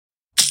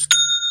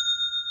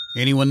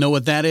Anyone know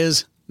what that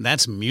is?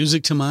 That's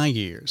music to my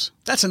ears.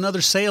 That's another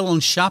sale on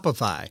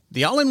Shopify,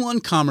 the all-in-one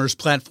commerce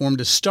platform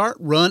to start,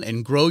 run,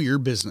 and grow your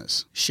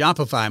business.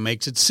 Shopify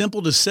makes it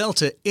simple to sell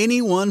to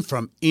anyone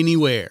from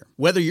anywhere.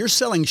 Whether you're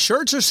selling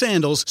shirts or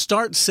sandals,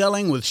 start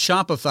selling with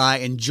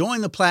Shopify and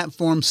join the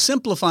platform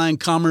simplifying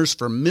commerce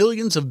for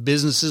millions of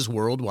businesses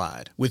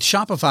worldwide. With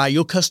Shopify,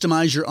 you'll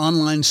customize your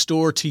online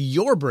store to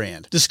your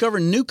brand,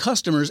 discover new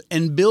customers,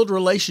 and build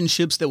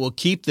relationships that will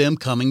keep them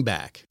coming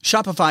back.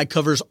 Shopify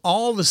covers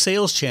all the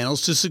sales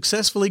channels to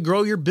successfully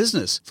grow your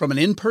business, from an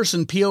in-person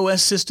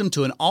POS system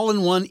to an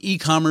all-in-one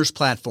e-commerce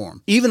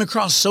platform, even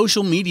across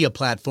social media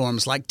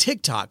platforms like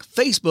TikTok,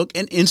 Facebook,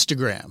 and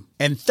Instagram.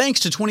 And thanks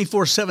to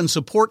 24/7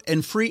 support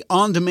and free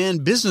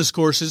on-demand business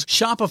courses,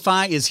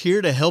 Shopify is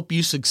here to help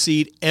you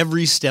succeed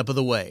every step of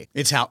the way.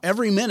 It's how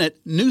every minute,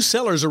 new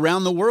sellers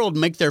around the world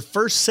make their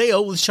first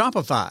sale with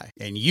Shopify.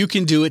 And you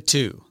can do it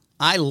too.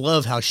 I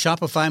love how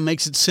Shopify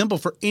makes it simple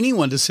for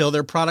anyone to sell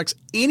their products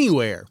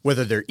anywhere.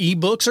 Whether they're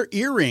ebooks or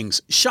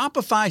earrings,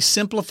 Shopify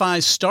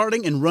simplifies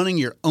starting and running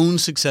your own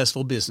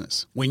successful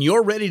business. When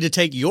you're ready to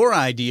take your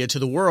idea to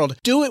the world,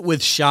 do it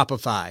with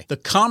Shopify, the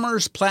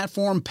commerce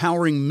platform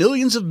powering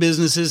millions of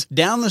businesses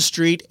down the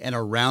street and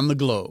around the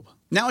globe.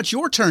 Now it's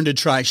your turn to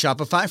try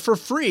Shopify for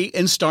free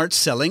and start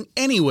selling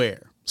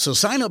anywhere. So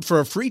sign up for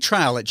a free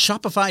trial at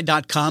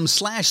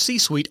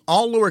shopify.com/C-Suite,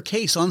 all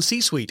lowercase on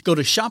C-Suite. Go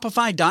to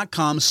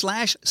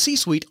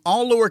shopify.com/C-Suite,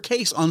 all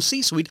lowercase on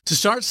C-Suite to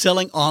start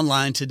selling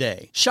online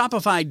today.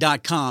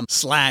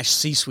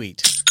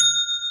 Shopify.com/C-Suite.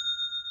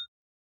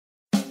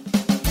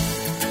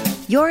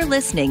 You're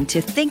listening to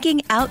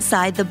Thinking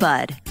Outside the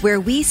Bud, where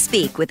we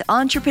speak with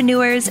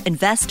entrepreneurs,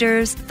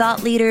 investors,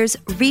 thought leaders,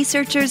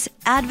 researchers,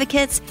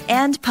 advocates,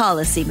 and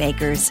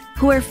policymakers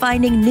who are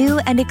finding new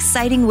and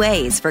exciting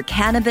ways for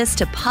cannabis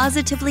to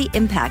positively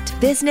impact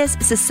business,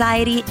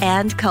 society,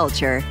 and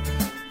culture.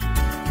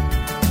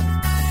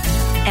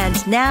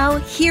 And now,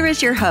 here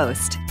is your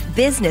host,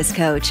 business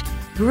coach,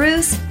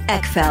 Bruce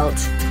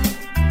Eckfeldt.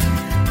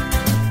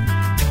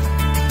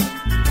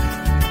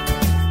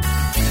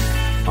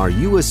 Are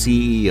you a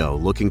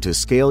CEO looking to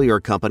scale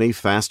your company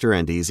faster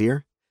and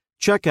easier?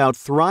 Check out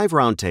Thrive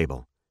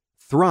Roundtable.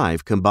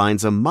 Thrive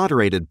combines a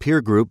moderated peer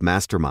group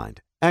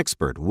mastermind,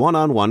 expert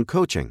one-on-one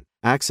coaching,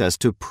 access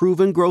to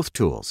proven growth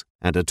tools,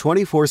 and a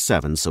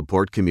 24/7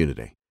 support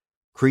community.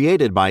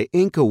 Created by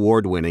Inc.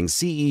 award-winning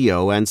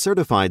CEO and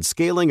certified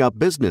scaling-up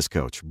business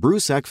coach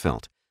Bruce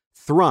Eckfeldt,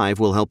 Thrive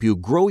will help you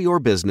grow your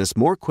business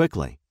more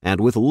quickly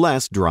and with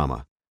less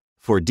drama.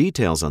 For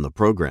details on the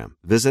program,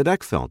 visit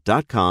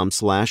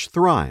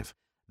eckfeldt.com/thrive.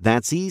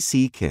 That's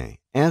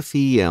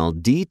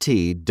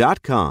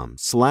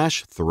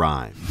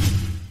ECKFELDT.com/thrive.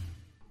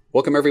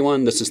 Welcome,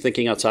 everyone. This is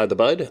Thinking Outside the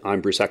Bud. I'm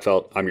Bruce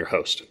Eckfeldt. I'm your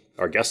host.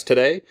 Our guest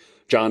today,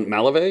 John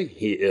Malave.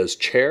 He is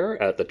chair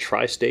at the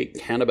Tristate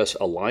Cannabis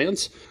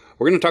Alliance.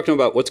 We're going to talk to him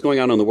about what's going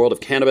on in the world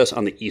of cannabis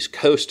on the East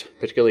Coast,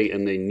 particularly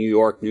in the New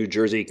York, New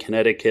Jersey,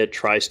 Connecticut,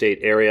 tri-state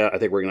area. I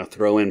think we're going to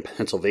throw in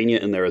Pennsylvania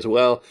in there as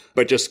well.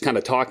 But just kind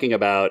of talking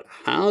about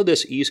how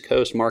this East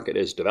Coast market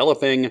is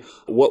developing,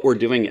 what we're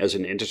doing as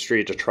an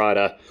industry to try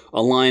to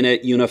align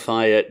it,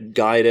 unify it,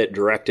 guide it,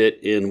 direct it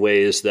in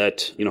ways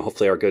that,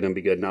 hopefully are good and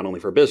be good not only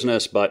for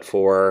business, but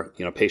for,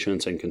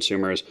 patients and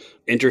consumers.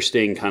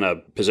 Interesting kind of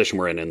position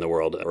we're in the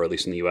world, or at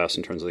least in the U.S.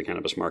 in terms of the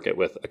cannabis market,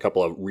 with a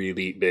couple of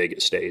really big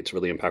states,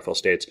 really impactful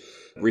states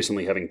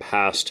recently having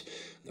passed,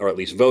 or at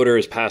least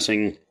voters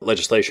passing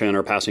legislation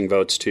or passing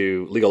votes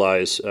to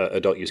legalize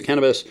adult use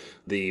cannabis.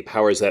 The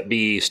powers that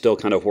be still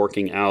kind of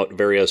working out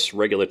various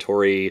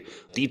regulatory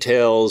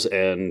details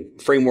and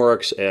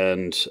frameworks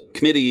and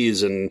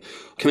committees and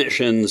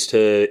commissions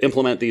to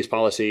implement these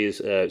policies.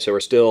 So we're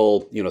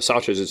still,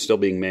 sausage is still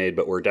being made,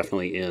 but we're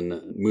definitely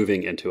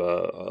moving into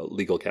a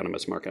legal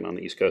cannabis market on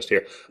the East Coast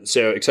here.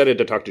 So excited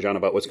to talk to John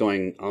about what's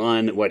going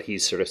on, what he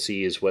sort of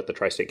sees, what the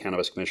Tri-State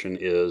Cannabis Commission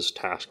is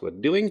tasked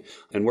with doing,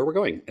 and where we're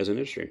going as an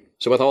industry.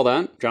 So with all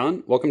that,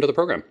 John, welcome to the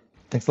program.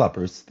 Thanks a lot,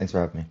 Bruce. Thanks for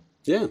having me.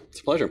 Yeah, it's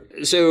a pleasure.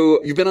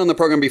 So you've been on the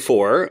program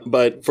before,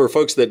 but for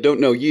folks that don't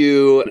know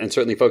you, and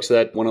certainly folks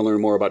that want to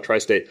learn more about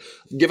Tri-State,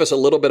 give us a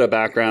little bit of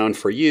background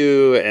for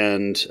you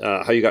and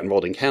how you got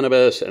involved in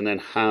cannabis, and then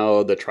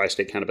how the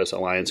Tri-State Cannabis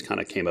Alliance kind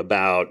of came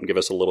about, and give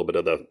us a little bit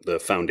of the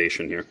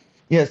foundation here.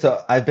 Yeah,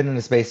 so I've been in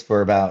the space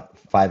for about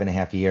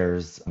 5.5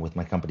 years with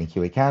my company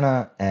QA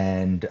Canna,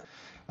 and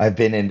I've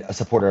been a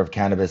supporter of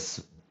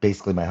cannabis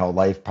basically my whole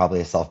life, probably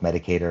a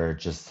self-medicator,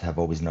 just have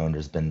always known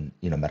there's been,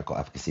 medical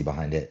efficacy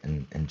behind it,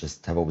 and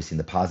just have always seen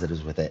the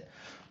positives with it.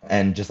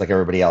 And just like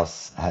everybody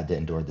else, had to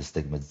endure the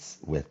stigmas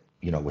with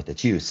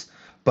its use.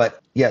 But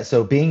yeah,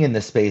 so being in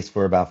this space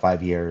for about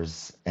 5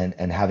 years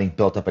and having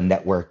built up a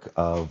network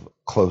of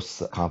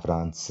close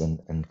confidants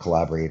and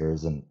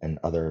collaborators and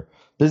other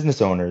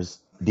business owners,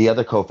 the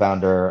other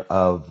co-founder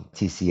of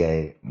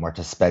TCA,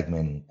 Marta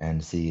Spegman, and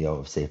CEO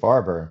of Safe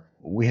Harbor,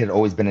 we had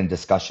always been in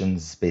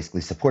discussions,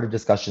 basically supportive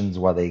discussions,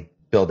 while they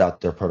build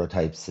out their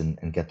prototypes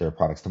and get their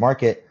products to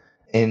market.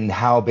 in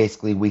how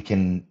basically we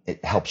can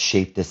help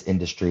shape this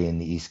industry in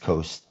the East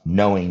Coast,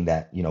 knowing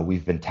that,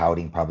 we've been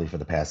touting probably for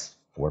the past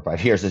 4 or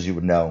 5 years, as you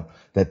would know,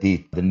 that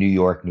the New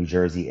York, New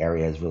Jersey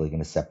area is really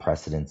going to set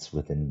precedents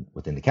within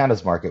the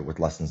cannabis market with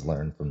lessons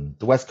learned from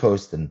the West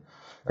Coast and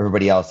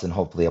everybody else, and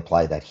hopefully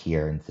apply that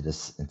here into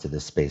this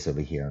space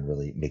over here and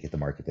really make it the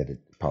market that it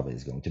probably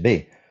is going to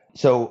be.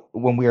 So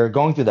when we are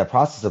going through that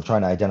process of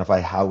trying to identify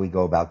how we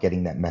go about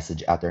getting that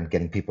message out there and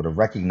getting people to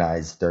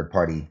recognize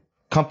third-party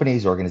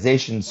companies,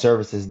 organizations,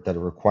 services that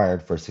are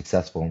required for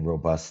successful and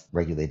robust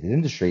regulated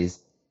industries,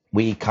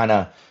 we kind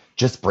of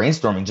just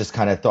brainstorming, just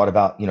kind of thought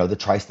about, the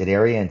tri-state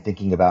area and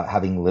thinking about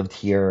having lived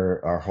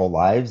here our whole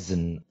lives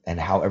and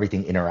how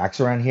everything interacts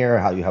around here,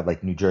 how you have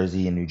like New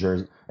Jersey and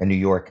New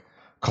York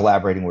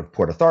collaborating with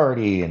Port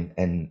Authority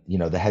and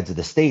the heads of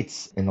the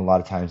states, and a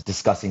lot of times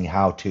discussing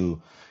how to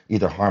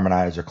either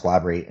harmonize or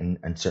collaborate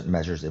in certain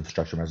measures,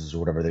 infrastructure measures, or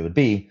whatever they would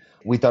be.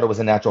 We thought it was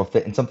a natural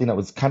fit and something that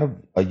was kind of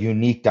a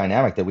unique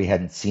dynamic that we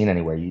hadn't seen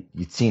anywhere.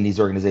 You'd seen these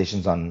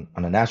organizations on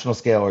a national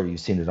scale, or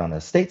you've seen it on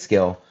a state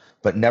scale,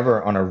 but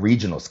never on a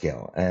regional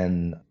scale.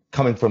 And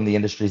coming from the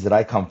industries that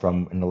I come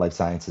from in the life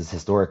sciences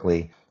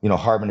historically,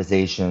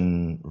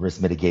 harmonization,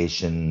 risk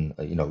mitigation,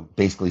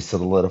 basically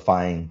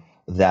solidifying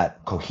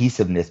that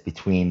cohesiveness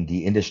between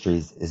the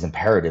industries is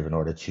imperative in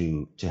order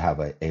to have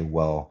a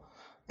well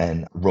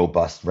and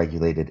robust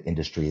regulated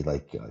industry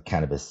like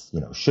cannabis,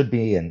 should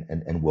be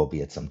and will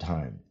be at some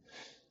time.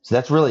 So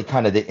that's really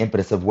kind of the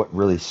impetus of what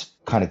really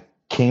kind of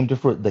came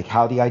to like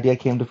how the idea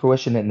came to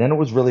fruition. And then it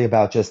was really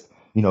about just,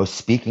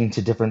 speaking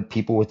to different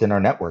people within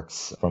our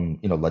networks, from,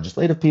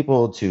 legislative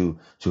people to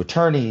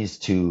attorneys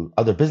to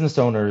other business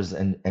owners,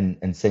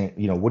 and saying,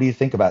 what do you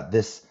think about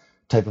this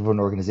type of an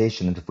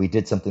organization? And if we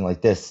did something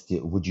like this,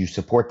 would you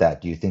support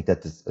that? Do you think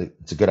that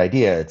it's a good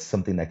idea? It's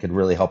something that could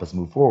really help us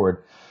move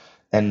forward.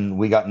 And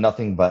we got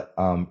nothing but,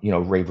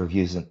 rave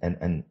reviews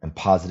and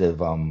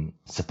positive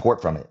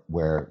support from it,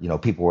 where,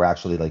 people were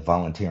actually like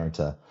volunteering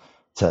to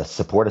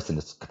support us in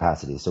this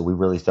capacity. So we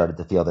really started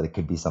to feel that it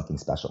could be something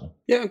special.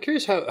 Yeah, I'm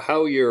curious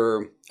how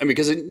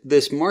because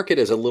this market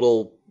is a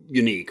little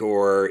unique,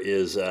 or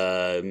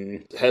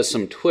has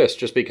some twist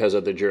just because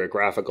of the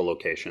geographical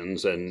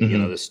locations. And,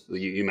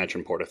 you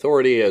mentioned Port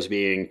Authority as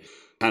being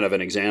kind of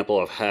an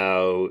example of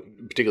how,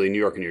 particularly New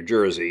York and New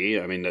Jersey,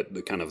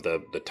 the kind of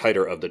the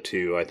tighter of the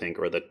two, I think,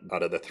 or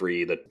out of the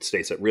three, the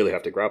states that really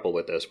have to grapple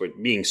with this, with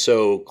being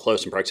so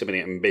close in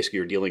proximity. Basically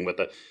you're dealing with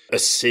a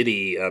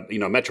city, a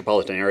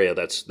metropolitan area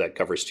that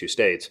covers 2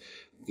 states,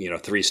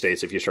 3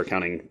 states if you start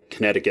counting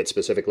Connecticut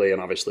specifically,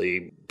 and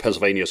obviously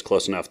Pennsylvania is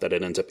close enough that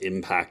it ends up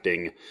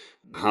impacting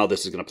how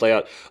this is going to play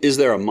out. Is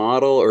there a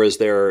model, or is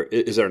there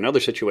another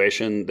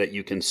situation that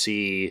you can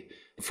see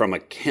from a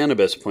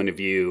cannabis point of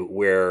view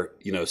where,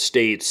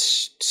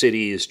 states,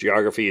 cities,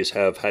 geographies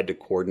have had to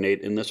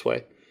coordinate in this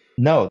way?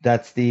 No,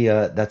 that's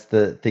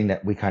the thing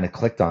that we kind of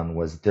clicked on,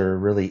 was there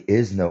really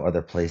is no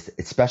other place,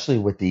 especially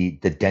with the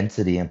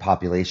density and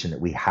population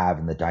that we have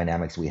and the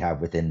dynamics we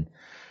have within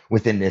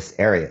this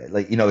area.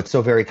 Like, it's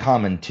so very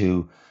common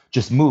to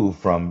just move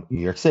from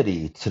New York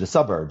City to the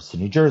suburbs, to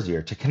New Jersey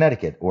or to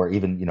Connecticut, or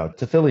even,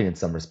 to Philly in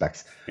some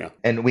respects. Yeah.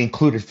 And we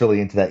included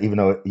Philly into that, even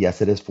though,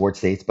 yes, it is 4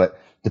 states,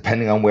 but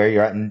depending on where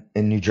you're at in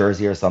New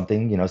Jersey or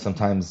something,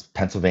 sometimes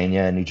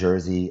Pennsylvania and New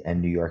Jersey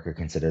and New York are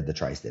considered the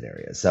tri-state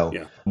area. So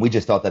we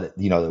just thought that, it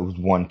was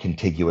one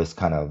contiguous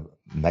kind of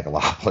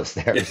megalopolis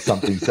there or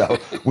something. So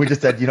we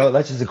just said,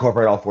 let's just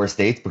incorporate all 4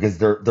 states because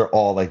they're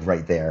all like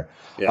right there.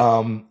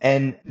 Yeah.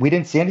 And we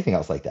didn't see anything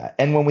else like that.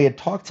 And when we had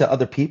talked to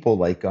other people,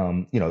 like,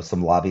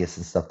 some lobbyists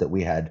and stuff that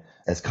we had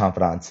as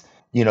confidants,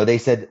 they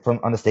said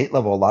on the state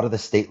level, a lot of the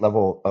state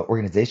level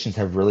organizations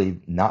have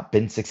really not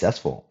been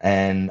successful.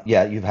 And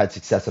yeah, you've had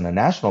success on a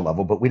national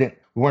level, but we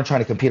weren't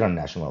trying to compete on a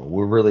national level.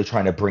 We're really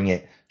trying to bring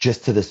it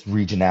just to this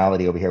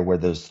regionality over here, where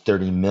there's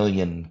 30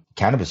 million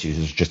cannabis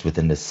users just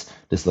within this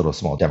little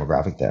small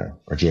demographic there,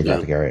 or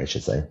geographic area, I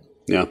should say.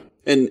 Yeah.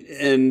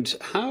 And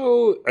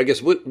how, I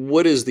guess,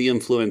 what is the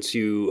influence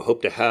you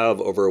hope to have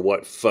over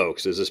what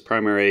folks? Is this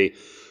primary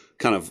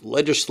kind of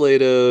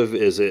legislative?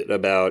 Is it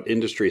about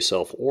industry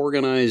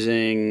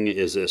self-organizing?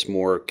 Is this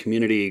more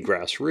community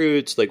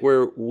grassroots? Like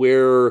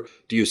where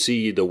do you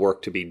see the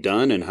work to be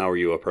done, and how are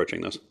you approaching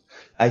this?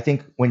 I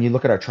think when you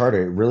look at our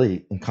charter, it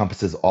really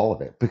encompasses all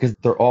of it, because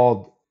they're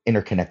all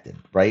interconnected,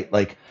 right?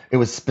 Like, it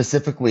was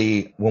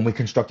specifically when we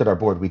constructed our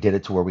board, we did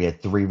it to where we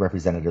had 3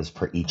 representatives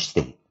per each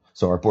state.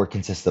 So our board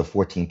consists of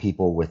 14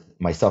 people, with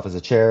myself as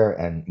a chair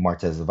and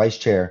Marta as a vice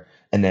chair,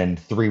 and then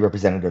 3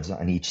 representatives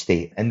on each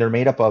state. And they're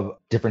made up of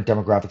different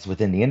demographics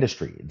within the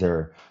industry.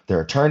 They're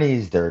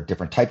attorneys, they're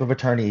different type of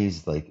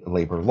attorneys, like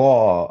labor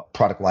law,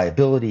 product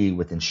liability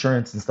with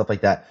insurance and stuff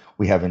like that.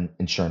 We have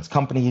insurance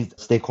companies,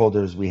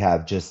 stakeholders, we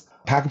have just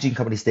packaging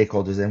company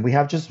stakeholders, and we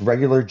have just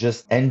regular,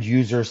 just end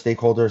user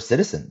stakeholder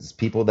citizens,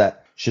 people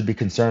that should be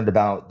concerned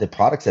about the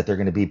products that they're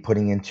going to be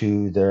putting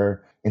into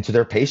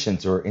their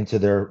patients or into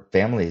their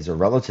families or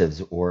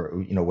relatives, or,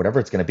 whatever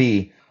it's going to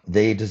be.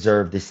 they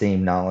deserve the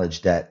same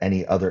knowledge that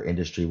any other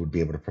industry would be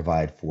able to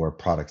provide for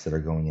products that are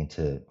going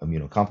into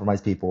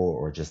immunocompromised people,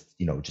 or just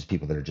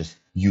people that are just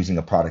using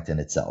a product in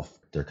itself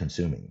they're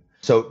consuming.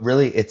 So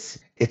really it's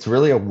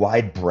really a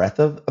wide breadth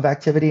of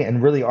activity,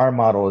 and really our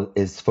model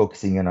is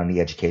focusing in on the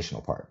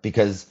educational part,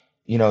 because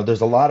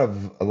there's a lot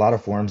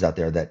of forums out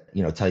there that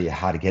tell you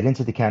how to get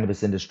into the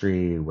cannabis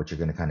industry, what you're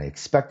going to kind of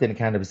expect in the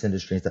cannabis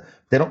industry and stuff.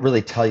 They don't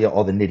really tell you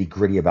all the nitty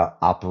gritty about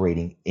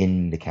operating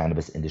in the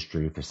cannabis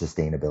industry for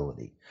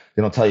sustainability.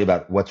 They don't tell you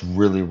about what's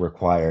really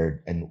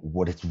required and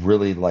what it's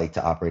really like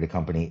to operate a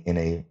company in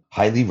a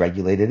highly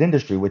regulated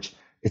industry, which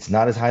it's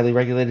not as highly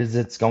regulated as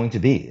it's going to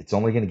be. It's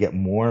only going to get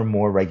more and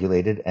more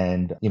regulated,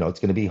 and it's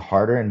going to be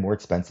harder and more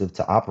expensive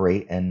to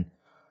operate, and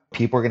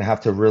people are going to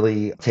have to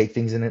really take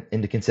things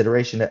into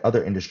consideration that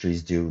other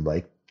industries do,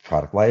 like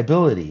product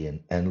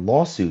liability and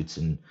lawsuits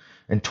and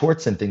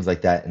torts and things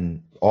like that,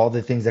 and all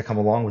the things that come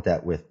along with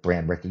that, with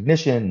brand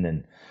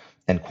recognition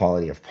and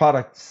quality of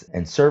products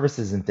and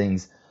services and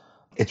things.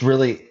 It's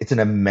an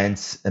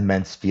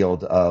immense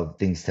field of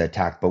things to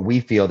attack. But we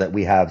feel that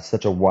we have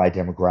such a wide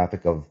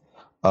demographic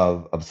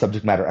of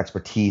subject matter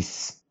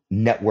expertise,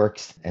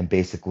 networks, and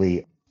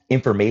basically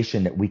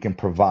information that we can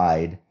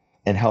provide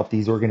and help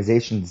these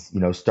organizations,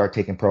 start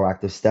taking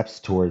proactive steps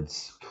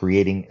towards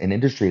creating an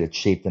industry that's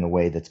shaped in a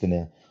way that's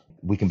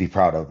we can be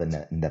proud of, and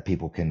that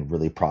people can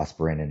really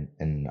prosper in,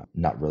 and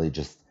not really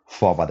just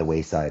fall by the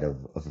wayside of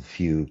a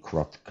few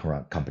corrupt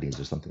companies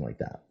or something like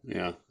that.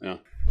 Yeah.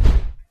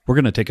 We're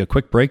going to take a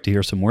quick break to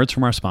hear some words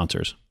from our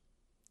sponsors.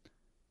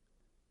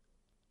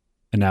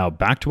 And now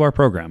back to our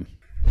program.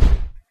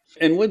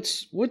 And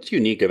what's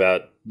unique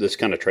about this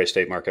kind of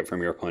tri-state market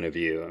from your point of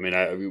view? I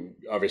mean,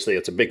 obviously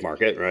it's a big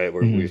market, right?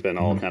 We've been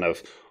all kind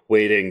of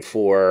waiting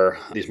for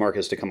these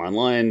markets to come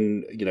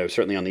online,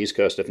 certainly on the East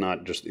Coast, if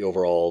not just the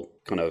overall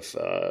kind of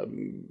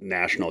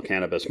national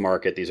cannabis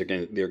market.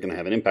 They're going to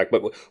have an impact.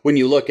 But when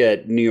you look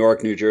at New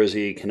York, New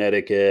Jersey,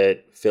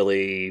 Connecticut,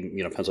 Philly,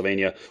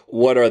 Pennsylvania,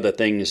 what are the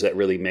things that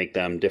really make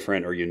them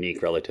different or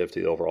unique relative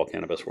to the overall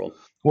cannabis world?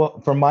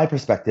 Well, from my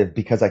perspective,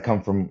 because I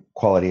come from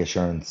quality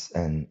assurance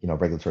and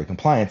regulatory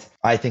compliance,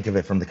 I think of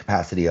it from the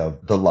capacity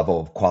of the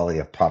level of quality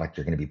of product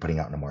you're going to be putting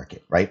out in the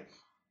market, right?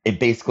 It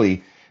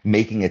basically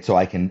making it so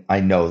I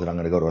know that I'm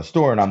going to go to a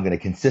store and I'm going to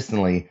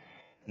consistently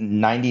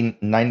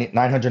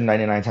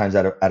 999 times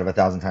out of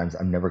 1,000 times,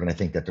 I'm never going to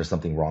think that there's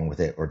something wrong with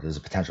it or there's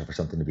a potential for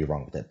something to be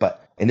wrong with it.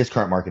 But in this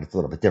current market, it's a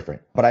little bit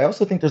different. But I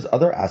also think there's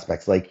other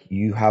aspects, like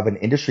you have an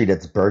industry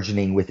that's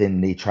burgeoning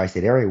within the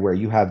tri-state area, where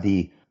you have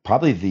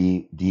probably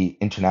the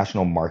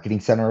international marketing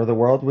center of the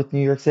world with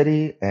New York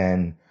City,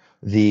 and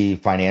the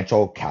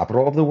financial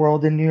capital of the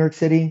world in New York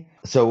City.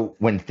 So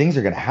when things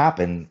are going to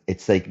happen,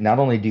 it's like, not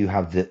only do you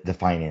have the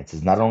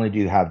finances, not only do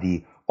you have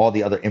all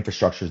the other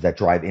infrastructures that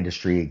drive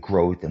industry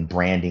growth and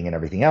branding and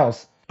everything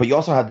else, but you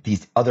also have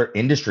these other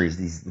industries,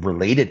 these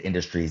related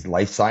industries,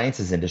 life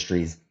sciences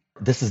industries.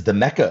 This is the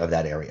mecca of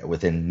that area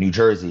within New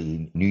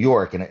Jersey, New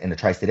York, and the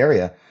tri-state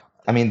area.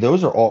 I mean,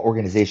 those are all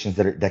organizations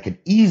that could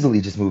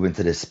easily just move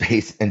into this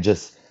space and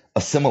just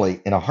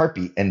assimilate in a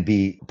heartbeat and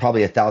be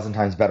probably 1,000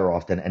 times better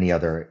off than any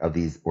other of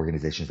these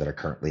organizations that are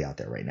currently out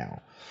there right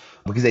now,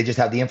 because they just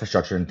have the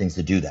infrastructure and things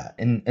to do that.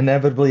 And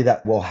inevitably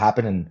that will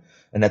happen.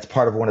 And that's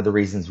part of one of the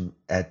reasons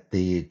at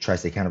the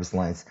Tri-State Cannabis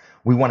Alliance,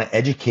 we want to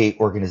educate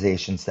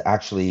organizations to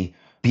actually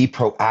be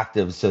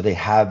proactive so they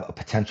have a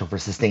potential for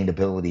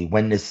sustainability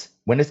when this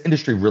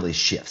industry really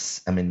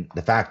shifts. I mean,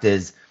 the fact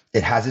is,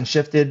 it hasn't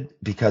shifted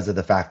because of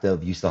the fact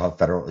of you still have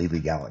federal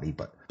illegality.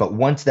 But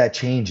once that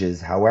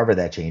changes, however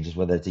that changes,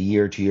 whether it's a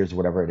year, 2 years,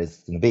 whatever it is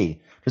going to be,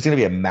 there's going to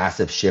be a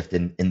massive shift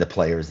in the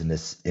players in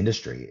this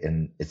industry.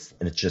 And it's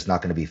just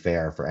not going to be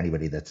fair for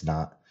anybody that's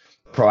not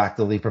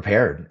proactively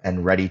prepared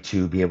and ready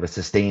to be able to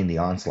sustain the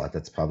onslaught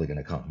that's probably going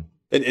to come.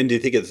 And do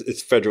you think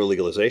it's federal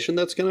legalization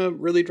that's going to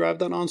really drive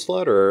that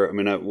onslaught? Or, I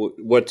mean,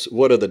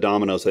 what are the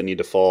dominoes that need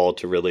to fall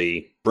to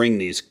really bring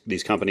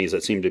these companies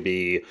that seem to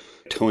be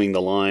towing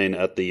the line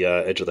at the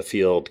edge of the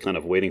field, kind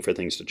of waiting for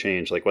things to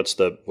change? Like, what's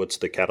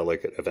the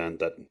catalytic event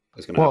that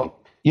is going to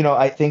happen?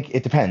 I think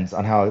it depends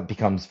on how it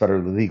becomes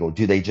federally legal.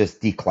 Do they just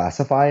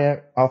declassify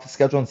it off the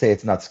schedule and say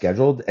it's not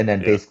scheduled, and then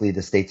basically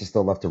the states are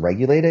still left to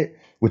regulate it,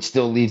 which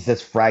still leaves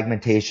this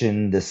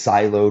fragmentation, this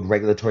siloed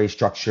regulatory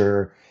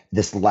structure,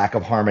 this lack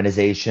of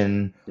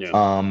harmonization,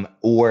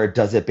 or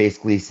does it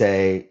basically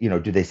say,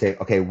 do they say,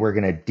 okay, we're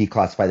going to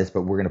declassify this,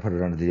 but we're going to put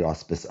it under the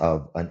auspice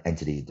of an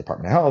entity,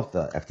 Department of Health,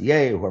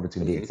 FDA, whoever it's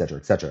going to be, et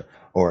cetera,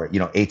 or,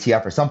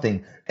 ATF or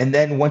something. And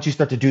then once you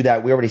start to do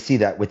that, we already see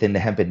that within the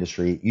hemp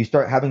industry, you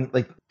start having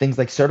things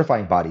like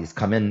certifying bodies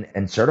come in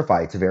and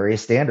certify to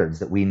various standards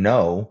that we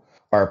know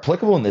are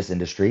applicable in this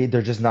industry.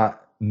 They're just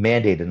not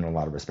mandated in a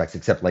lot of respects,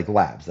 except like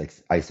labs, like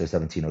ISO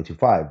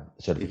 17025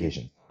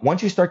 certification.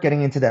 Once you start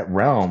getting into that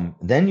realm,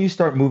 then you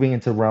start moving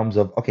into realms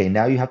of, okay,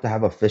 now you have to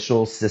have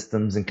official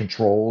systems and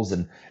controls,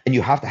 and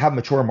you have to have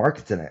mature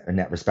markets in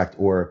that respect,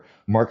 or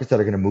markets that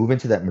are going to move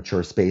into that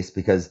mature space,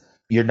 because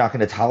you're not going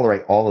to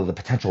tolerate all of the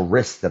potential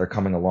risks that are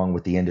coming along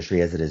with the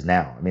industry as it is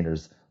now. I mean,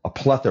 there's a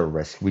plethora of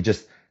risks. We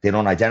just they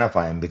don't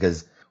identify them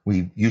because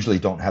we usually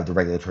don't have the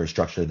regulatory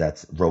structure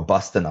that's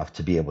robust enough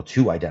to be able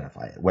to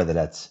identify it, whether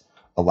that's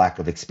a lack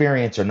of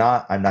experience or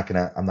not. I'm not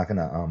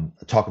gonna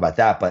talk about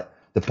that, but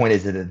the point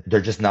is that they're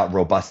just not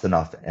robust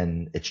enough,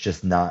 and it's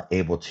just not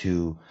able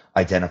to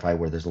identify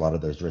where there's a lot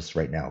of those risks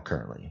right now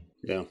currently.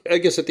 Yeah. I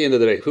guess at the end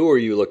of the day, who are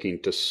you looking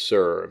to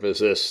serve? Is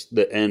this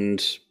the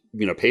end,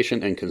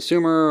 patient and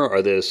consumer?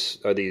 Are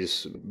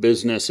these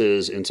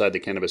businesses inside the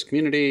cannabis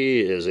community?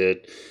 Is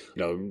it,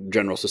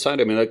 general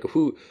society? I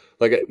mean,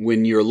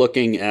 when you're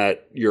looking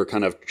at your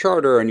kind of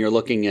charter and you're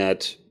looking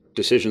at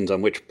decisions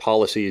on which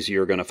policies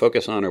you're going to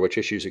focus on or which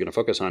issues you're going to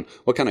focus on,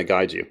 what kind of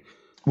guides you?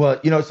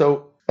 Well,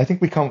 so I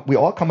think we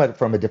all come at it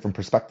from a different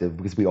perspective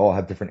because we all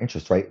have different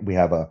interests, right? We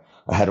have a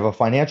head of a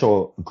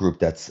financial group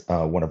that's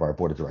one of our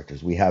board of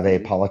directors. We have a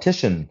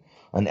politician,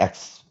 an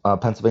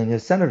ex-Pennsylvania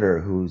senator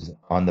who's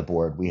on the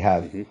board. We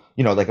have,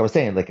 like I was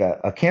saying, like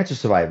a cancer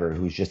survivor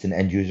who's just an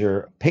end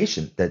user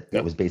patient that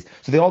was based.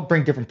 So they all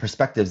bring different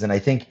perspectives. And I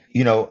think,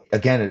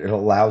 again, it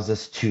allows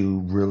us to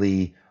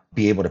really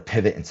be able to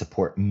pivot and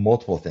support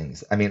multiple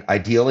things. I mean,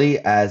 ideally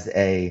as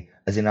a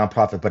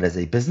nonprofit, but as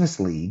a business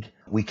league,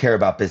 we care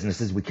about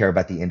businesses, we care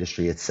about the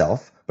industry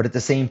itself. But at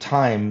the same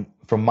time,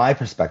 from my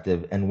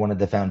perspective, and one of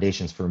the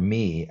foundations for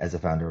me as a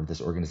founder of this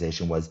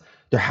organization was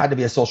there had to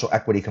be a social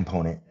equity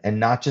component, and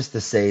not just to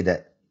say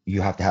that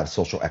you have to have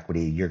social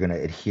equity, you're going to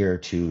adhere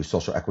to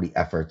social equity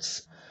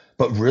efforts,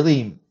 but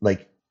really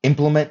like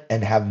implement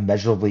and have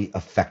measurably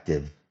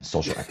effective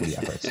social equity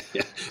efforts.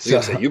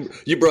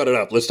 You brought it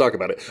up. Let's talk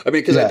about it. I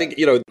mean, because I think,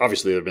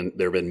 obviously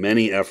there have been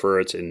many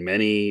efforts in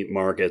many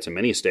markets in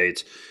many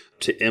states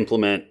to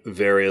implement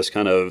various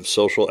kind of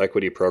social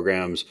equity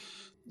programs,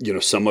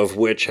 some of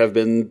which have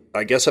been,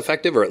 I guess,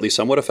 effective, or at least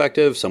somewhat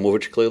effective, some of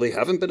which clearly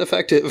haven't been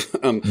effective.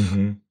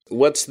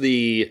 What's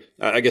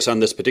I guess on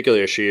this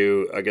particular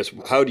issue,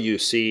 how do you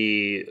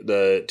see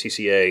the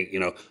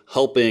TCA,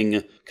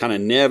 helping kind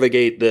of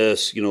navigate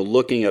this,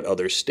 looking at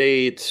other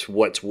states,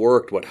 what's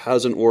worked, what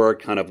hasn't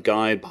worked, kind of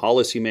guide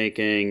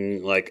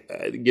policymaking?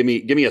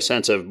 Give me a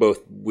sense of both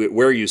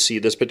where you see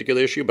this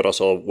particular issue, but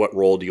also what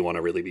role do you want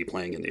to really be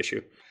playing in the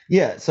issue?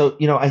 Yeah. So,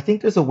 I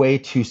think there's a way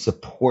to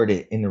support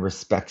it in the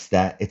respects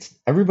that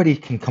everybody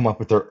can come up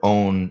with their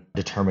own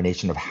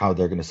determination of how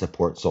they're going to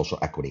support social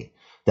equity.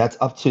 That's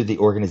up to the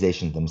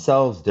organizations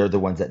themselves. They're the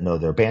ones that know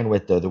their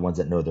bandwidth. They're the ones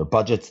that know their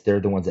budgets. They're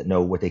the ones that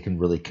know what they can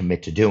really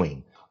commit to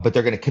doing. But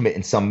they're going to commit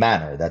in some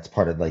manner. That's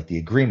part of the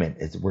agreement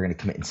is we're going to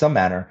commit in some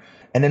manner.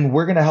 And then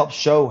we're going to help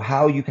show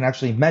how you can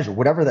actually measure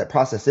whatever that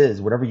process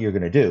is, whatever you're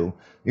going to do,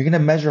 you're going to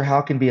measure how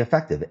it can be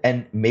effective.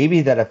 And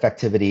maybe that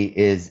effectivity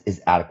is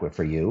adequate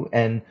for you.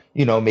 And,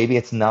 maybe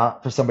it's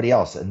not for somebody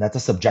else. And that's a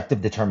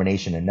subjective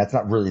determination. And that's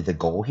not really the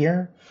goal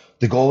here.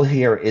 The goal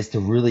here is to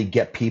really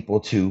get people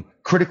to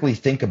critically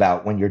think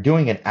about when you're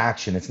doing an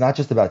action. It's not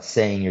just about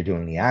saying you're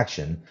doing the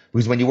action,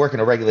 because when you work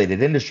in a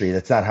regulated industry,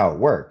 that's not how it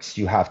works.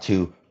 You have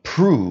to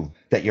prove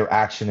that your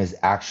action is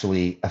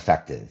actually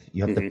effective.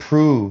 You have to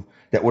prove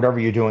that whatever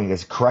you're doing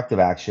as corrective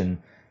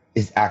action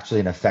is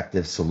actually an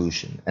effective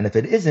solution. And if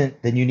it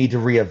isn't, then you need to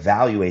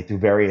reevaluate through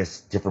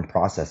various different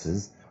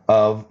processes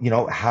of,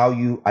 how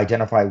you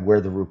identify where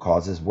the root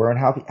causes were and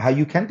how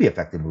you can be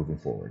effective moving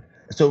forward.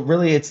 So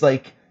really, it's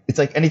like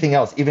anything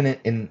else, even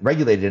in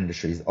regulated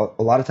industries.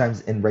 A lot of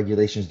times in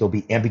regulations, there'll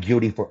be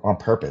ambiguity on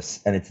purpose.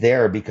 And it's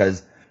there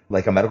because,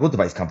 like a medical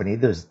device company,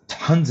 there's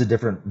tons of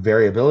different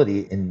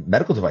variability in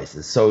medical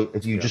devices. So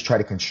if you just try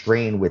to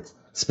constrain with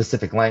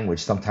specific language,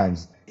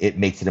 sometimes it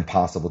makes it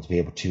impossible to be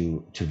able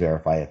to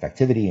verify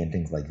effectivity and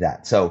things like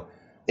that. So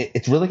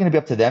it's really going to be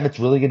up to them. It's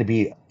really going to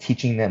be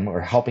teaching them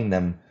or helping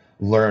them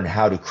learn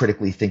how to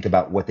critically think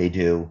about what they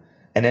do.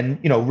 And then,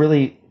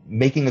 really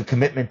making a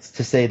commitment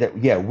to say that,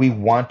 we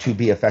want to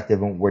be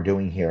effective in what we're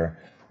doing here.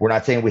 We're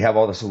not saying we have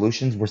all the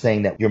solutions. We're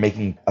saying that you're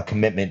making a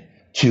commitment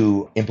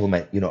to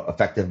implement,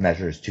 effective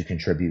measures to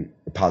contribute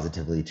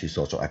positively to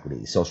social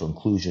equity, social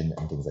inclusion,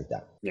 and things like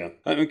that. Yeah.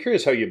 I'm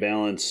curious how you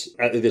balance,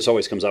 this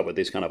always comes up with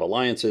these kind of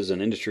alliances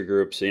and industry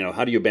groups,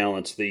 how do you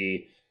balance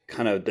the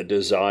kind of the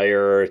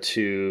desire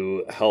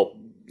to help,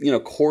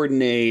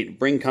 coordinate,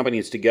 bring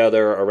companies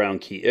together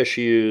around key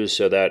issues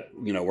so that,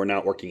 we're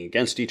not working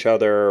against each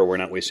other, we're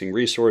not wasting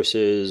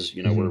resources,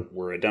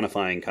 we're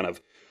identifying kind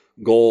of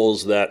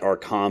goals that are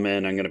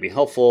common and going to be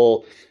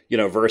helpful,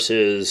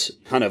 versus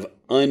kind of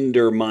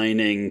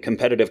undermining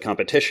competitive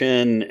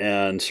competition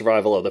and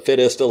survival of the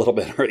fittest a little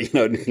bit, or, like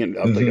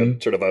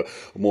a sort of a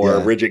more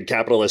rigid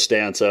capitalist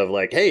stance of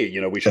like, hey,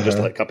 we should just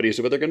let companies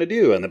do what they're going to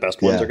do. And the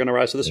best ones are going to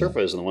rise to the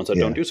surface, and the ones that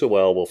don't do so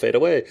well will fade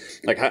away.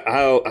 Like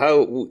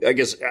how I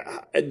guess,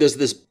 does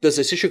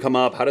this issue come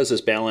up? How does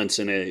this balance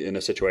in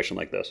a situation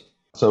like this?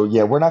 So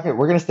we're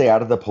going to stay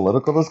out of the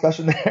political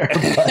discussion there,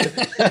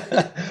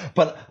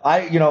 but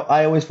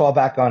I always fall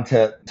back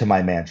onto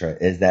my mantra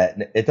is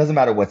that it doesn't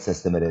matter what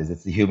system it is.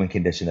 It's the human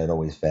condition that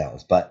always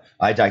fails, but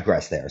I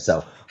digress there.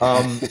 So,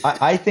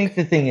 I think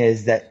the thing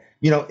is that,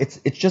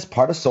 it's just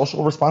part of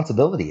social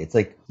responsibility. It's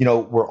like,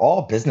 we're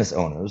all business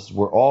owners.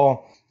 We're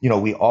all,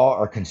 we all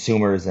are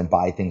consumers and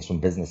buy things from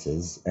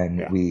businesses,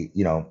 and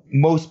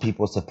most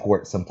people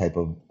support some type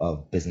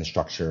of business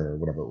structure or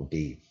whatever it would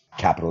be,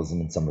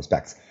 capitalism in some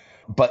respects.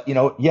 But,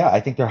 I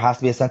think there has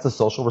to be a sense of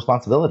social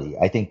responsibility.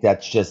 I think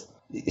that's just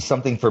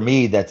something for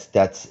me it's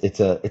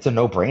a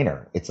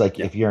no-brainer. It's like,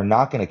 if you're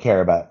not going to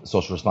care about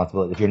social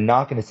responsibility, if you're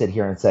not going to sit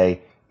here and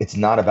say it's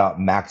not about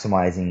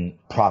maximizing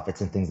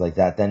profits and things like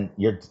that, then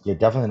you're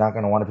definitely not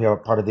going to want to be a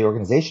part of the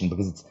organization,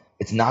 because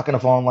it's not going to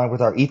fall in line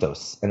with our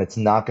ethos, and it's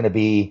not going to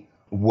be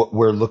what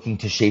we're looking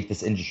to shape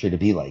this industry to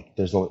be like.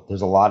 There's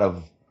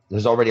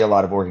already a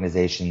lot of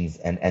organizations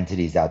and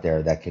entities out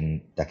there that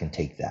can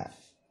take that.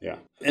 Yeah.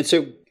 And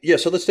so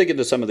let's dig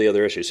into some of the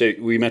other issues. So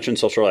we mentioned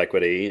social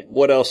equity.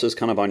 What else is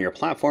kind of on your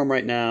platform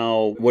right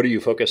now? What are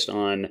you focused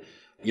on,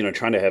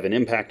 trying to have an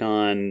impact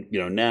on,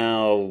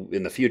 now,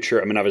 in the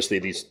future? I mean, obviously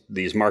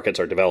these markets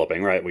are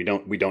developing, right? We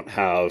don't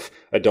have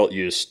adult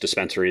use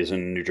dispensaries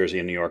in New Jersey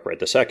and New York right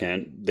this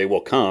second. They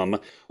will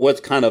come.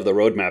 What's kind of the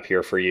roadmap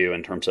here for you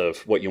in terms of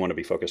what you want to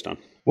be focused on?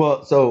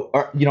 Well, so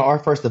our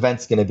first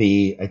event's going to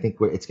be, I think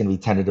it's going to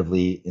be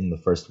tentatively in the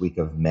first week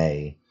of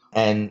May.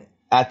 And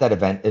at that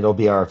event, it'll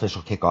be our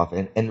official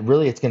kickoff. And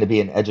really, it's going to be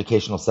an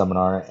educational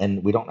seminar.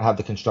 And we don't have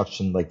the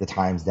construction, like the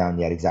times down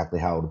yet, exactly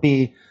how it'll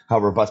be, how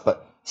robust.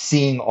 But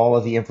seeing all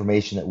of the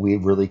information that we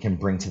really can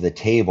bring to the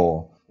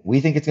table,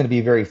 we think it's going to be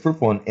very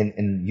fruitful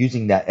in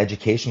using that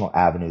educational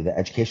avenue, the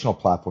educational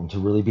platform, to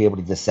really be able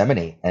to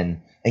disseminate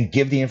and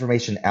give the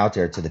information out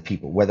there to the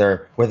people,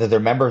 whether they're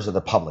members of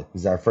the public,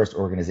 because our first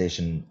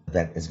organization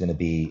event is going to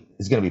be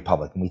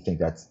public. And we think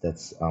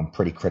that's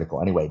pretty critical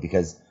anyway,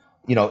 because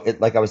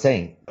like I was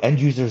saying, end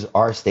users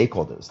are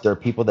stakeholders. They're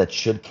people that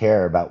should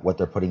care about what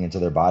they're putting into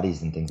their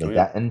bodies and things like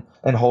that,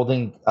 and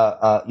holding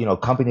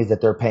companies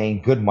that they're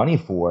paying good money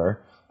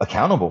for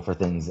accountable for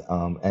things,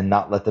 and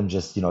not let them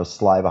just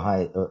slide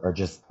behind or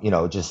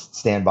just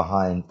stand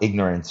behind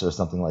ignorance or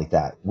something like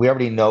that. We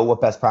already know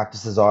what best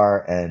practices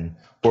are, and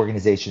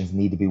organizations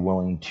need to be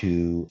willing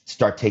to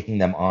start taking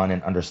them on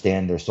and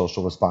understand their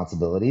social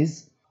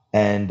responsibilities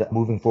and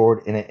moving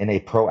forward in a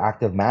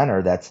proactive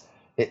manner.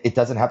 It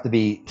doesn't have to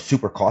be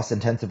super cost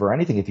intensive or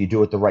anything if you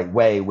do it the right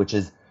way,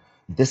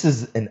 this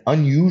is an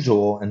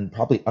unusual and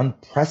probably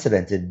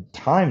unprecedented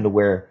time to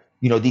where,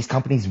 these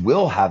companies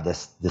will have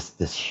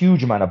this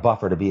huge amount of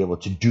buffer to be able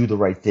to do the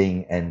right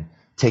thing and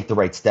take the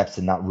right steps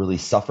and not really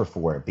suffer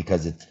for it,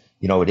 because it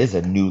is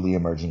a newly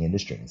emerging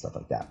industry and stuff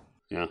like that.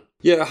 Yeah.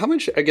 Yeah. How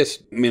much, I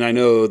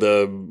know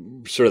the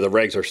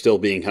regs are still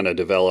being kind of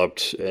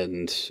developed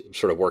and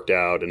sort of worked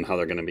out, and how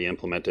they're going to be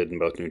implemented in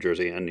both New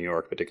Jersey and New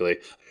York particularly.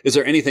 Is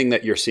there anything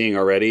that you're seeing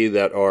already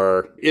that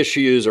are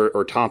issues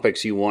or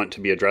topics you want to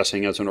be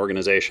addressing as an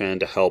organization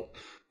to help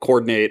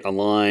coordinate,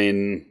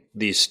 align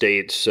these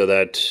states so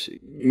that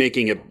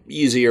making it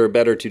easier,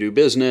 better to do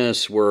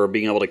business, we're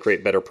being able to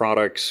create better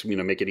products,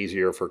 make it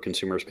easier for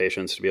consumers,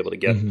 patients to be able to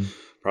get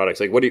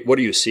products? Like, what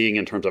are you seeing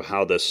in terms of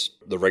how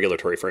the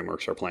regulatory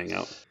frameworks are playing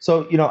out?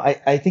 So,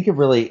 I think it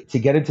really, to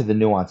get into the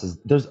nuances,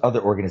 there's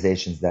other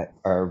organizations that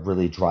are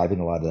really driving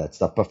a lot of that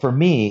stuff. But for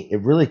me,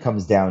 it really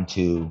comes down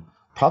to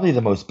probably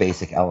the most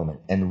basic element,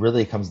 and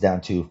really comes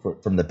down to,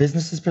 from the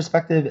business's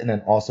perspective, and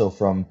then also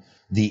from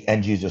the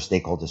end user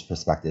stakeholders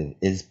perspective,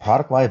 is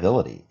product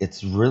liability.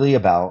 It's really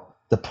about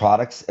the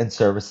products and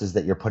services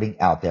that you're putting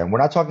out there. And we're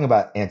not talking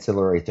about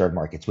ancillary third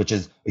markets, which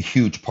is a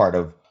huge part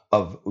of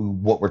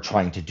what we're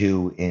trying to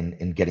do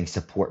in getting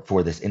support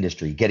for this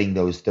industry, getting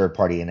those third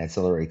party and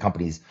ancillary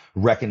companies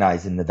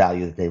recognizing the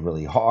value that they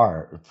really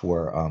are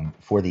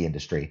for the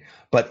industry.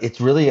 But it's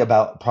really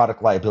about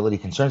product liability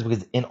concerns,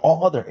 because in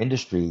all other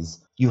industries,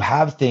 you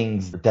have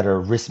things that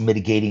are risk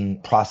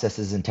mitigating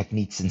processes and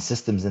techniques and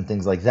systems and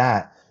things like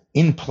that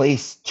in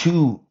place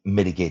to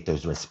mitigate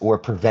those risks or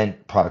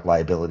prevent product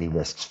liability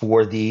risks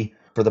for the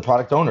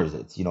product owners.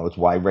 It's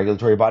why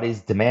regulatory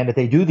bodies demand that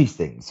they do these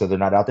things, so they're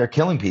not out there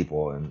killing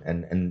people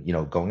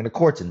and going into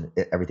courts and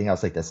everything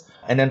else like this.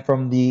 And then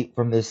from the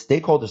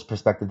stakeholders'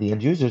 perspective, the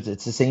end users,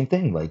 it's the same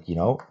thing. Like,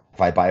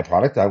 if I buy a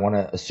product, I want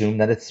to assume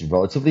that it's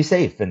relatively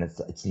safe, and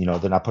it's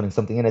they're not putting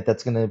something in it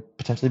that's going to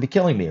potentially be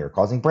killing me or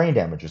causing brain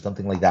damage or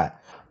something like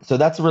that. So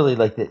that's really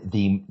like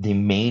the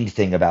main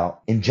thing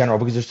about, in general,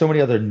 because there's so many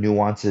other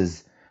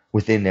nuances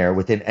within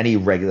any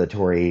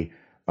regulatory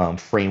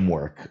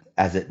framework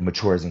as it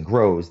matures and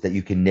grows, that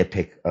you can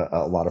nitpick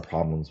a lot of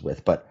problems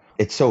with. But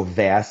it's so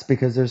vast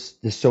because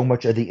there's so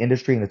much of the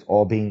industry, and it's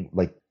all being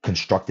like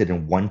constructed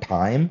in one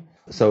time.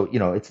 So,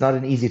 it's not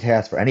an easy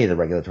task for any of the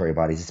regulatory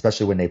bodies,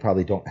 especially when they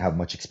probably don't have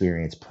much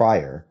experience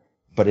prior.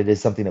 But it is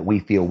something that we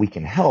feel we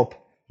can help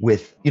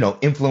with,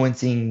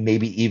 influencing,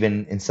 maybe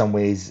even in some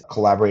ways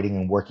collaborating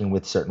and working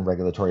with certain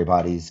regulatory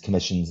bodies,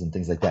 commissions and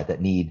things like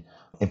that need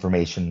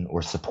information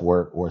or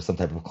support or some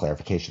type of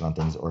clarification on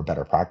things or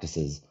better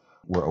practices.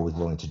 We're always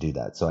willing to do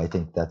that. So I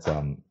think that's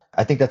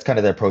kind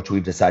of the approach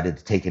we've decided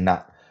to take, and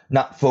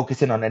not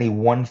focus in on any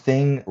one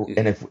thing.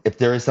 And if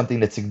there is something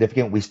that's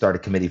significant, we start a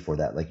committee for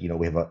that. Like,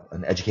 we have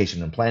an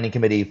education and planning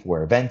committee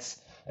for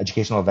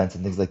educational events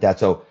and things like that.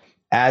 So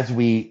as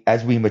we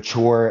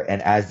mature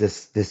and as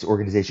this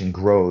organization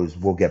grows,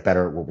 we'll get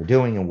better at what we're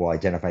doing and we'll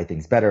identify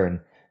things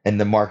better, and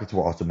the markets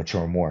will also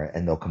mature more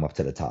and they'll come up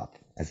to the top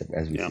as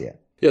we see it.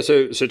 Yeah.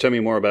 So tell me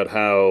more about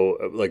how,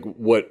 like,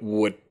 what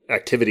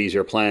activities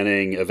you're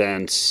planning,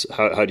 events.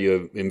 How do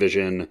you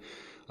envision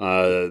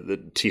the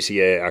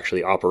TCA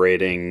actually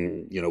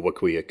operating? What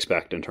can we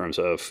expect in terms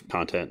of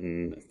content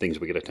and things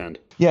we could attend?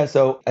 Yeah.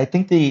 So I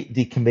think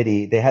the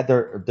committee, they had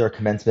their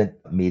commencement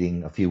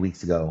meeting a few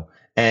weeks ago,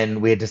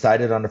 and we had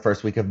decided on the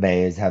first week of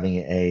May is having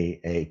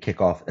a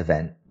kickoff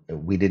event.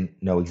 We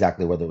didn't know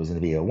exactly whether it was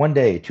going to be a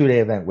 1-day, a 2-day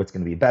event, what's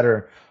going to be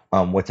better,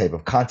 what type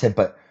of content.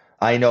 But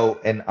I know,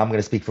 and I'm going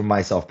to speak for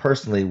myself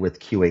personally with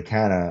QA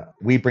Canna,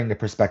 we bring the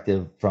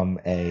perspective from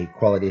a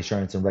quality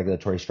assurance and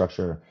regulatory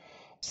structure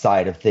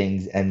side of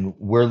things. And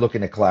we're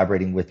looking at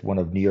collaborating with one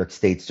of New York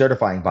State's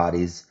certifying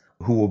bodies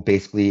who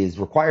basically is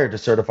required to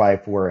certify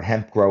for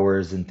hemp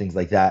growers and things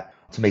like that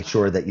to make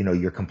sure that,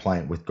 you're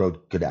compliant with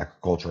good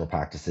agricultural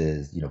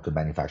practices, good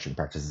manufacturing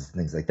practices, and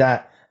things like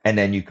that. And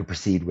then you could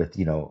proceed with,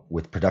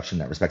 with production in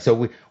that respect.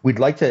 So we'd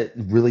like to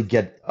really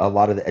get a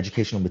lot of the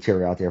educational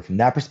material out there from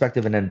that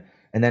perspective. And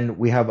then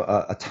we have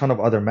a ton of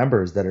other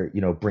members that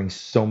are, bring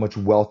so much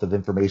wealth of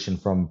information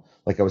from,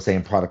 like I was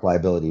saying, product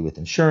liability with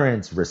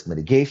insurance, risk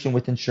mitigation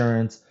with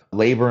insurance,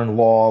 labor and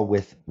law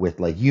with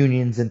like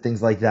unions and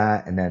things like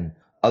that. And then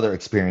other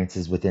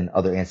experiences within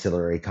other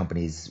ancillary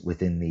companies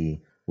within the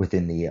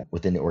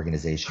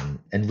organization.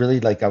 And really,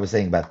 like I was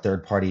saying about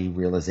third party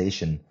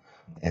realization,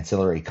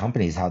 ancillary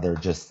companies, how they're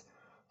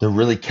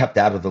really kept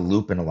out of the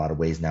loop in a lot of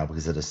ways now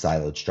because of the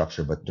siloed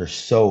structure, but they're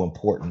so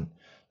important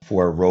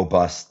for a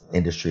robust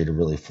industry to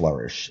really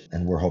flourish.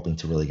 And we're hoping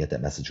to really get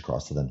that message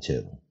across to them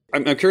too.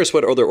 I'm curious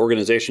what other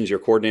organizations you're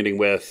coordinating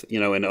with,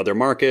 in other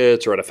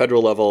markets or at a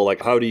federal level.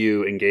 Like, how do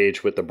you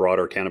engage with the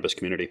broader cannabis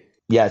community?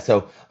 Yeah,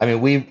 so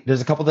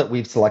there's a couple that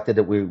we've selected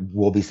that we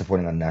will be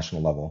supporting on a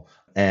national level,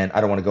 and I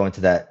don't want to go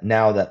into that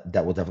now.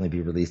 That will definitely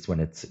be released when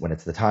it's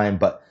the time.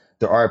 But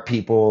there are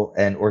people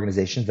and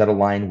organizations that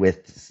align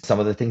with some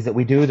of the things that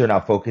we do. They're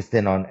not focused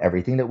in on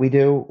everything that we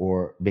do,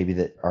 or maybe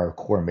that our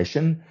core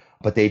mission,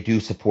 but they do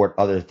support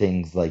other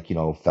things like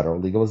federal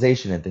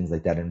legalization and things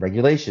like that, and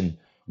regulation,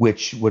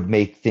 which would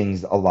make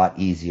things a lot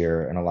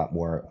easier and a lot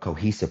more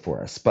cohesive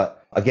for us.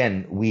 But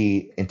again,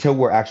 until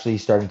we're actually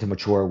starting to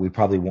mature, we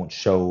probably won't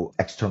show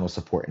external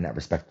support in that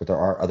respect. But there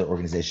are other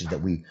organizations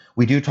that we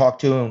do talk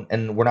to,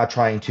 and we're not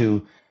trying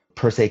to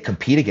per se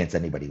compete against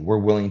anybody. We're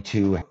willing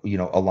to,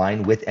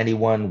 align with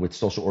anyone, with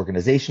social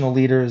organizational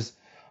leaders,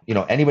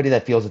 anybody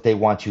that feels that they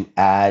want to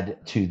add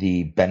to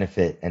the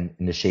benefit and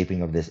in the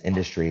shaping of this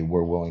industry,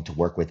 we're willing to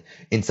work with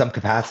in some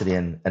capacity.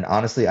 And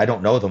honestly, I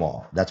don't know them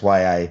all. That's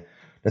why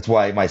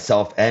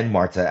myself and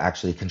Marta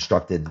actually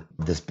constructed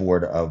this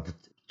board of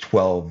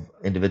 12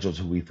 individuals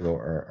who we feel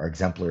are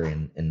exemplary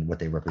in what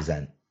they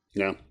represent.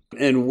 Yeah.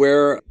 And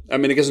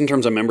I guess in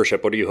terms of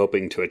membership, what are you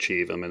hoping to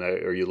achieve?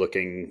 Are you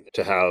looking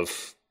to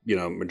have,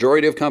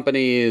 majority of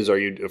companies? Are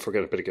you for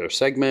a particular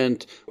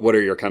segment? What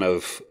are your kind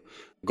of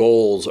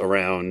goals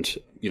around,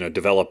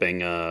 developing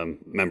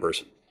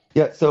members?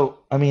 Yeah. So,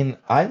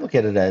 I look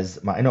at it as,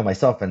 I know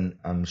myself, and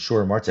I'm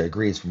sure Marta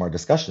agrees from our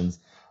discussions,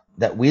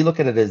 that we look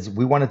at it as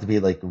we want it to be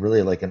like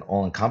really like an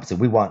all-encompassing.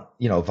 We want,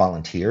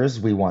 volunteers,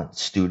 we want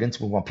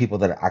students, we want people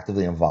that are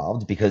actively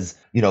involved because,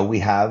 we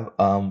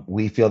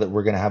feel that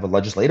we're going to have a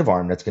legislative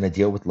arm that's going to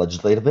deal with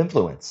legislative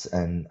influence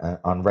and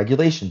on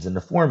regulations and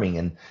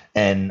reforming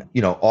and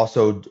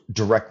also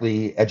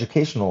directly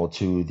educational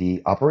to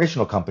the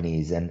operational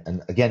companies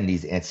and again,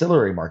 these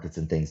ancillary markets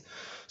and things.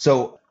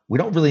 So we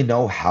don't really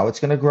know how it's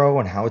going to grow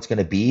and how it's going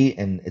to be.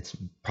 And it's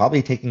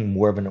probably taking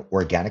more of an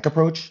organic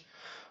approach.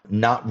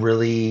 Not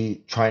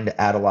really trying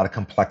to add a lot of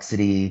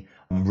complexity,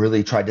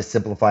 really tried to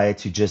simplify it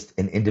to just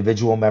an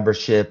individual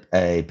membership,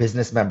 a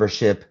business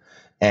membership,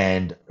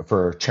 and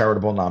for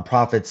charitable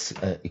nonprofits,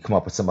 you come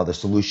up with some other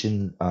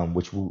solution,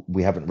 which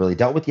we haven't really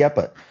dealt with yet,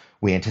 but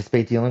we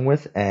anticipate dealing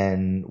with.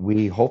 And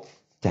we hope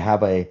to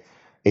have a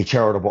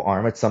charitable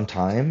arm at some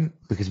time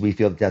because we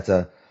feel that that's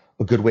a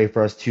good way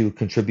for us to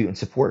contribute and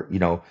support,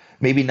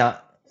 maybe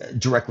not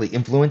directly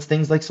influence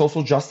things like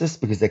social justice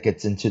because that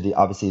gets into the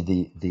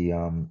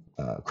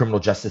criminal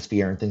justice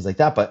sphere and things like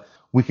that, but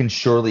we can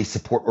surely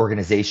support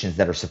organizations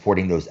that are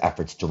supporting those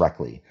efforts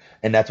directly.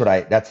 And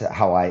that's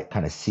how I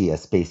kind of see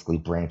us basically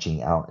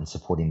branching out and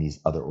supporting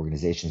these other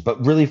organizations,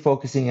 but really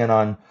focusing in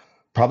on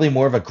probably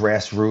more of a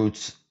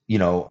grassroots,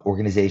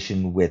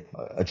 organization with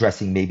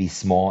addressing maybe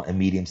small and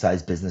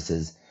medium-sized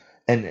businesses.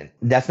 And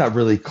that's not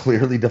really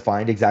clearly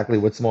defined exactly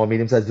what small and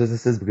medium-sized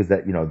business is because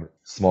that,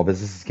 small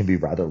businesses can be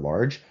rather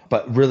large,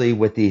 but really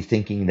with the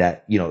thinking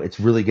that, it's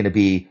really going to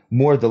be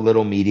more the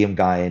little medium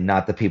guy and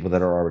not the people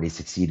that are already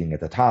succeeding at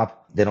the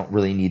top. They don't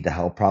really need the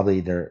help. Probably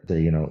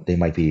they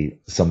might be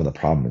some of the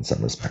problem in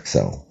some respects.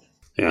 So,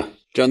 yeah.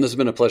 John, this has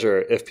been a pleasure.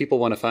 If people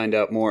want to find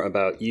out more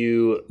about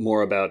you,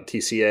 more about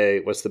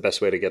TCA, what's the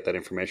best way to get that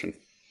information?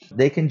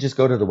 They can just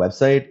go to the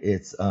website.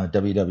 It's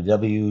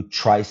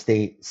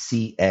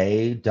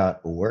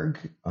www.tristateca.org.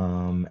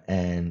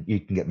 And you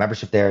can get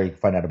membership there. You can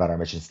find out about our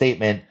mission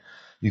statement.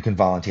 You can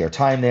volunteer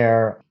time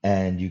there,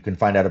 and you can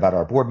find out about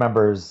our board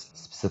members,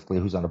 specifically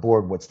who's on the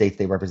board, what states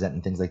they represent,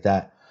 and things like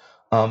that.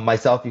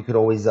 Myself, you could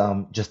always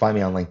just find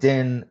me on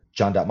LinkedIn,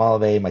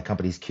 John.Malave. My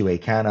company's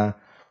QA Canna.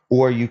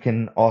 Or you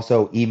can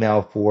also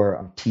email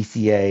for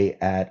TCA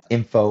at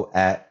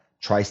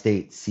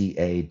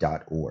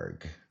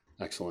info@tristateca.org.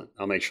 Excellent.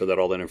 I'll make sure that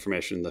all that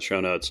information in the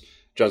show notes.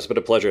 John, it's been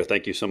a pleasure.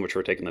 Thank you so much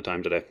for taking the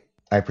time today.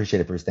 I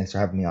appreciate it, Bruce. Thanks for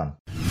having me on.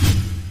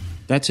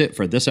 That's it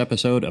for this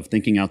episode of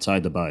Thinking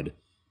Outside the Bud.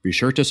 Be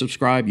sure to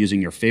subscribe using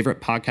your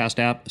favorite podcast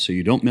app so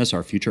you don't miss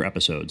our future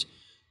episodes.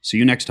 See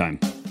you next time.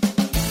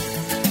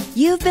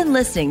 You've been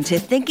listening to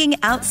Thinking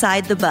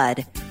Outside the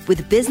Bud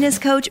with business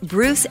coach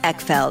Bruce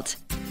Eckfeldt.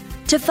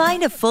 To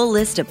find a full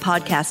list of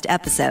podcast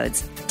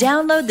episodes,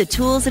 download the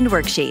tools and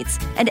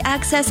worksheets, and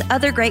access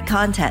other great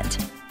content,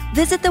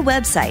 visit the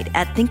website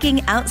at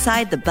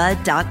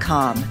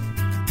thinkingoutsidethebud.com.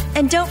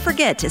 And don't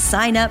forget to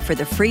sign up for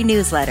the free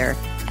newsletter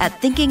at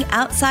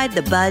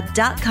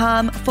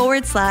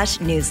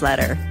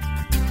thinkingoutsidethebud.com/newsletter.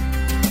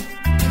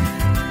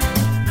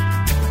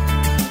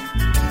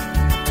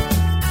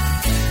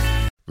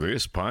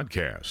 This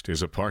podcast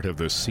is a part of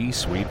the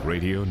C-Suite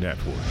Radio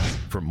Network.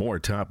 For more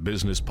top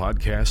business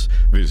podcasts,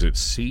 visit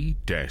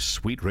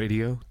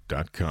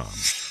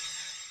c-suiteradio.com.